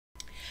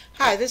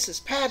Hi, this is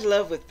Pat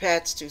Love with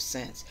Pat's Two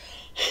Cents.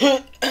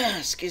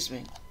 Excuse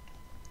me.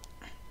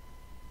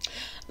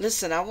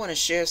 Listen, I want to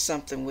share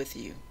something with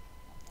you.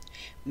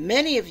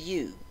 Many of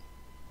you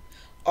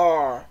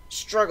are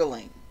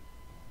struggling,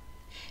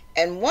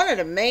 and one of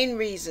the main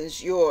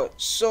reasons you're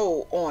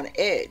so on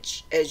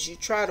edge as you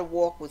try to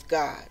walk with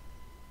God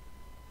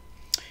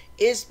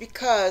is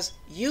because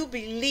you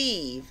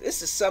believe,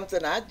 this is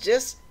something I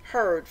just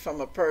heard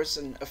from a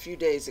person a few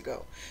days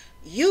ago.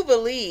 You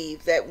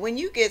believe that when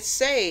you get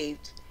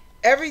saved,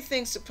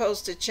 everything's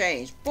supposed to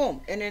change,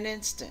 boom, in an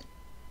instant.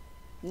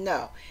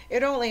 No,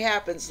 it only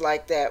happens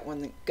like that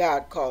when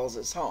God calls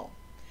us home.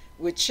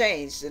 We're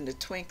changed in the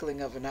twinkling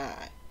of an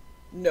eye.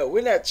 No,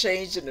 we're not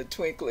changed in the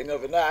twinkling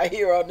of an eye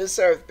here on this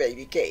earth,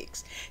 baby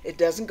cakes. It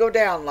doesn't go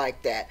down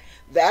like that.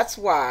 That's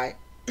why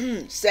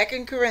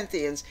 2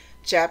 Corinthians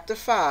chapter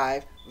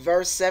 5,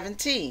 verse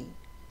 17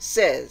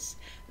 says,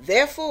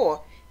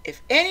 "Therefore,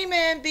 if any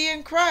man be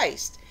in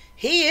Christ,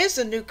 he is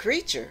a new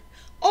creature.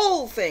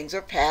 Old things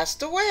are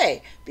passed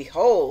away.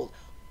 Behold,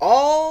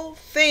 all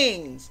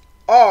things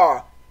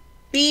are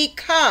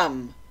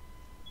become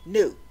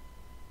new."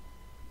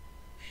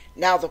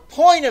 Now, the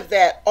point of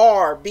that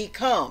are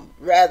become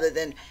rather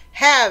than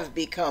have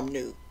become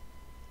new.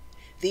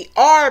 The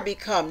are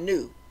become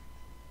new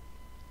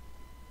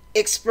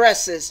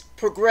expresses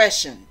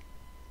progression.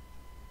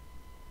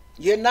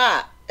 You're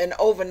not an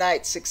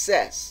overnight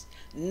success.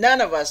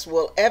 None of us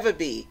will ever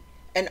be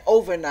an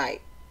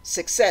overnight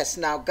success.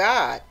 Now,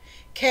 God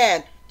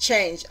can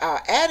change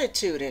our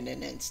attitude in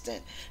an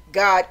instant.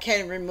 God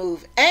can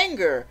remove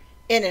anger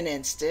in an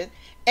instant,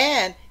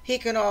 and he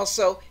can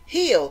also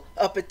heal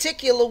a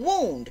particular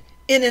wound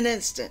in an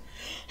instant.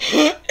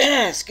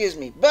 Excuse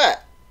me.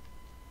 But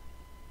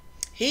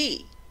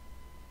he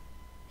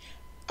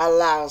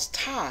allows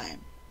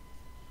time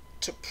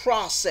to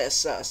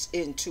process us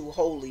into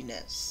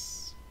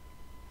holiness.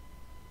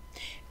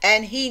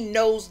 And he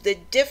knows the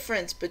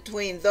difference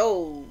between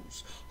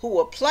those who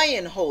are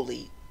playing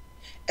holy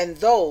and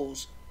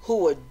those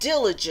who are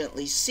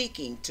diligently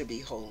seeking to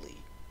be holy.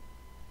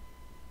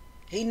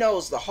 He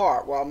knows the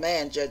heart, while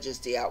man judges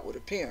the outward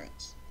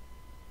appearance.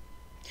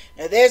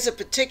 Now, there's a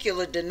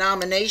particular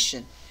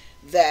denomination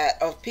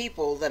of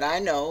people that I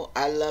know.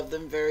 I love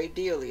them very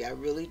dearly. I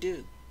really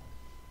do.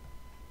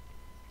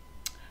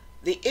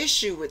 The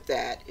issue with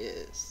that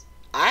is,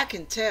 I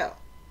can tell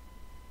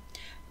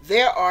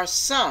there are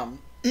some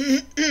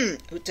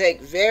who take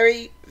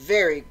very,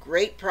 very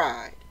great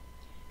pride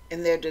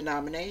in their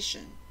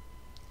denomination,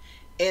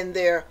 in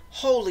their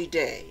holy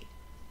day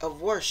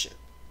of worship.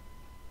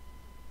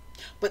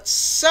 But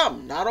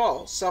some, not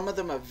all, some of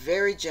them are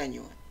very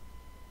genuine.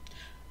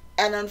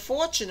 And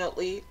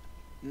unfortunately,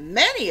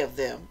 many of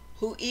them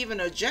who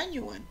even are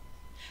genuine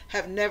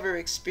have never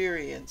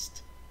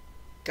experienced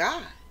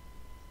God.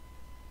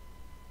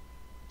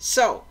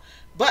 So,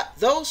 but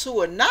those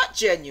who are not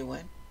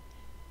genuine,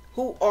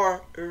 who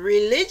are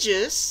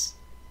religious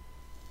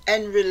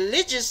and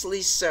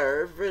religiously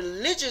serve,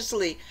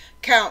 religiously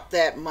count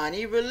that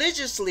money,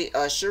 religiously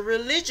usher,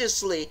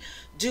 religiously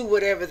do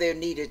whatever they're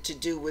needed to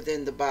do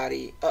within the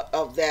body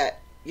of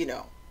that,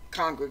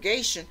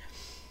 congregation,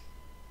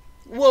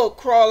 will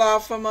crawl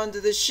out from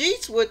under the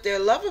sheets with their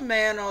lover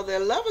man or their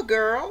lover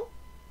girl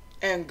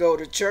and go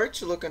to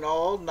church looking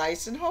all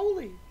nice and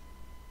holy.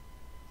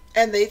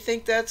 And they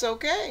think that's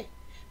okay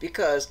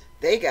because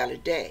they got a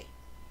day.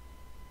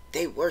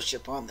 They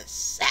worship on the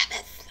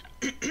Sabbath.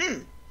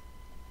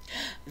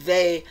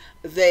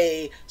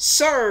 They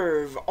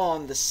serve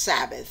on the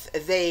Sabbath.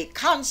 They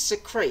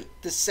consecrate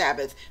the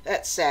Sabbath.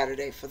 That's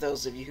Saturday for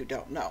those of you who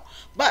don't know.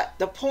 But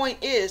the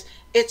point is,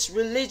 it's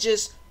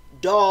religious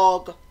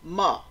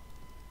dogma.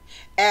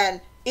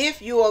 And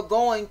if you are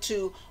going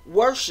to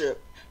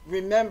worship,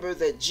 remember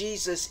that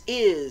Jesus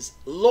is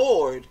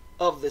Lord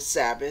of the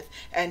Sabbath,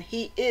 and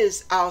he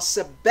is our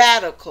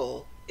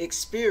sabbatical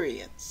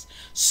experience.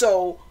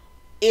 So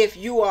if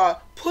you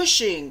are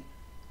pushing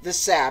the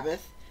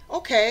Sabbath,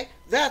 okay,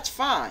 that's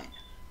fine.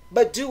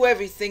 But do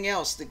everything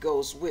else that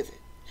goes with it.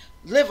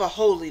 Live a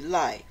holy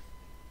life.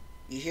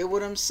 You hear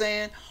what I'm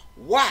saying?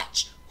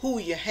 Watch who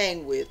you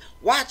hang with.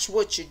 Watch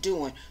what you're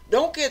doing.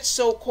 Don't get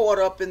so caught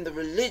up in the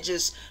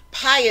religious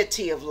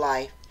piety of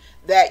life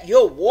that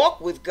your walk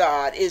with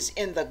God is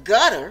in the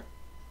gutter,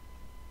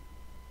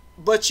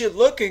 but you're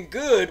looking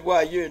good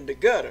while you're in the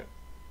gutter.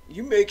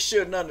 You make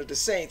sure none of the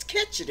saints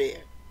catch you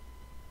there.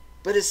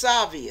 But it's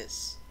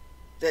obvious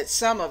that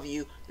some of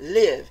you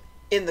live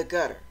in the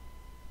gutter.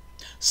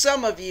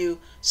 Some of you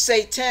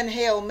say 10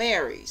 Hail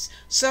Marys.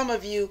 Some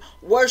of you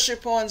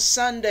worship on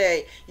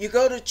Sunday. You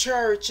go to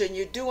church and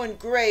you're doing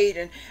great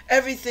and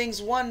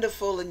everything's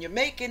wonderful and you're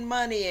making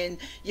money and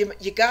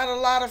you got a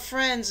lot of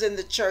friends in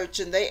the church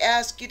and they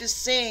ask you to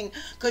sing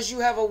because you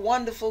have a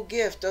wonderful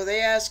gift, or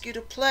they ask you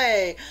to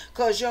play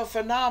because you're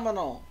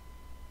phenomenal.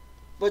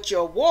 But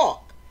your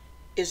walk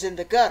is in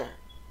the gutter.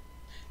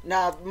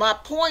 Now, my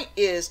point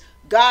is,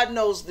 God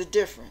knows the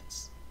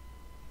difference.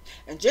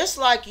 And just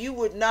like you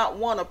would not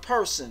want a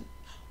person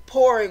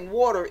pouring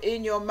water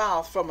in your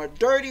mouth from a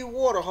dirty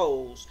water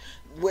hose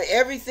where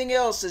everything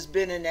else has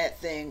been in that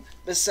thing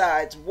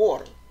besides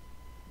water.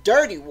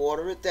 Dirty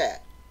water at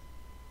that.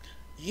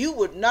 You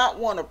would not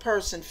want a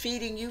person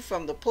feeding you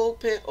from the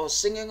pulpit or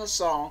singing a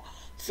song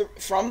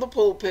from the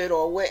pulpit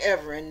or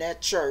wherever in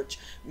that church,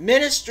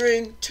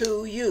 ministering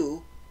to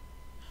you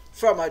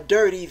from a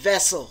dirty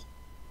vessel.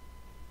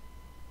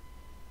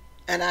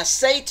 And I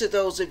say to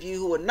those of you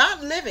who are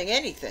not living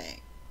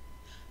anything,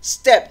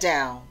 step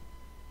down.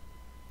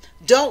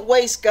 Don't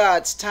waste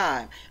God's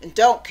time, and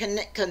don't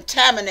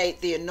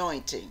contaminate the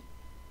anointing.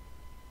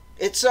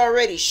 It's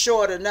already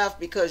short enough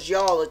because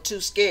y'all are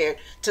too scared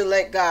to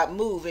let God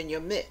move in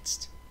your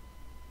midst.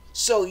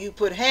 So you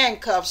put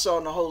handcuffs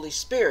on the Holy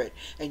Spirit,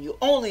 and you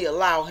only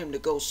allow him to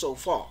go so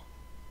far.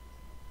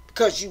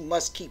 Because you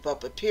must keep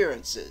up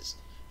appearances.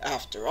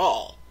 After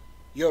all,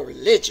 your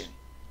religion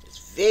is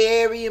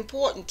very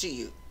important to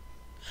you.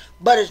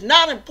 But it's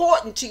not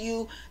important to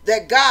you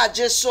that God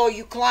just saw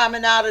you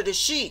climbing out of the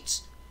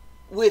sheets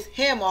with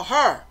him or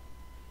her,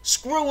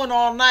 screwing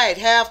all night,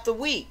 half the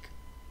week.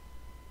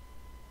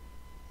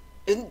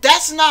 And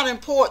that's not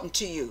important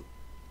to you.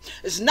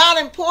 It's not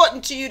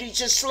important to you to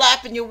just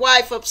slapping your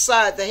wife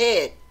upside the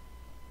head.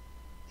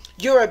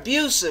 You're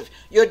abusive.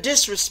 You're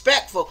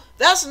disrespectful.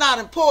 That's not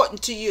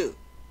important to you.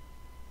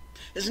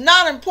 It's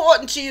not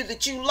important to you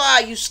that you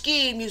lie, you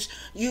scheme,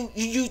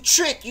 you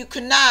trick, you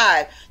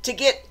connive to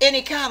get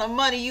any kind of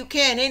money you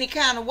can, any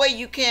kind of way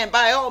you can,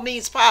 by all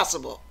means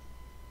possible.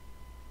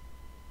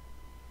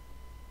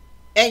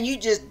 And you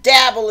just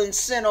dabble in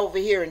sin over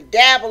here and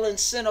dabble in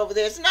sin over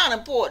there. It's not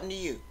important to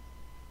you.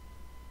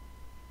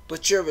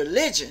 But your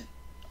religion,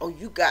 oh,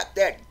 you got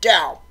that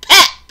down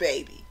pat,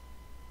 baby.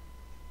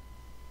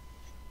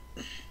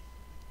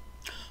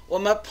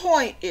 Well, my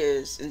point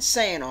is, in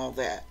saying all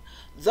that,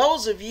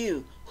 those of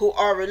you who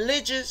are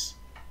religious,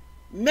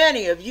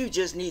 many of you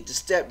just need to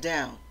step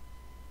down.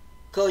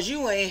 Because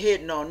you ain't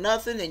hitting on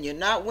nothing and you're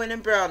not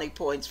winning brownie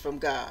points from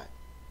God.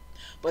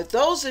 But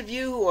those of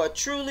you who are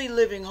truly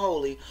living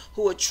holy,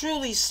 who are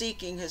truly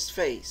seeking his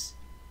face,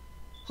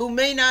 who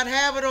may not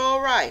have it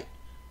all right,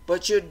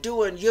 but you're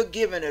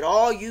giving it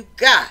all you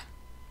got.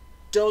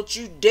 Don't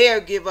you dare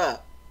give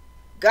up.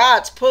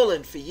 God's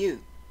pulling for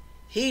you.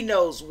 He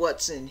knows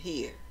what's in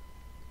here.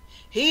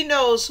 He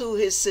knows who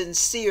his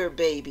sincere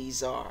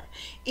babies are.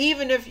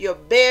 Even if you're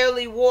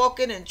barely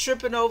walking and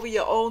tripping over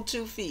your own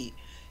 2 feet,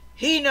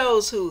 he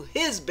knows who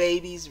his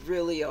babies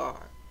really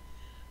are.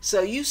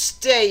 So you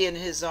stay in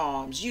his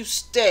arms. You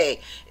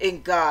stay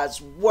in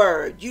God's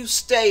word. You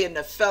stay in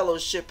the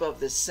fellowship of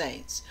the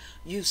saints.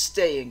 You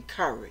stay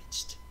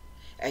encouraged.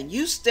 And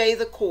you stay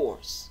the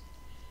course,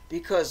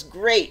 because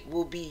great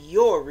will be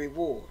your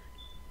reward.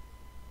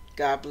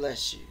 God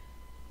bless you.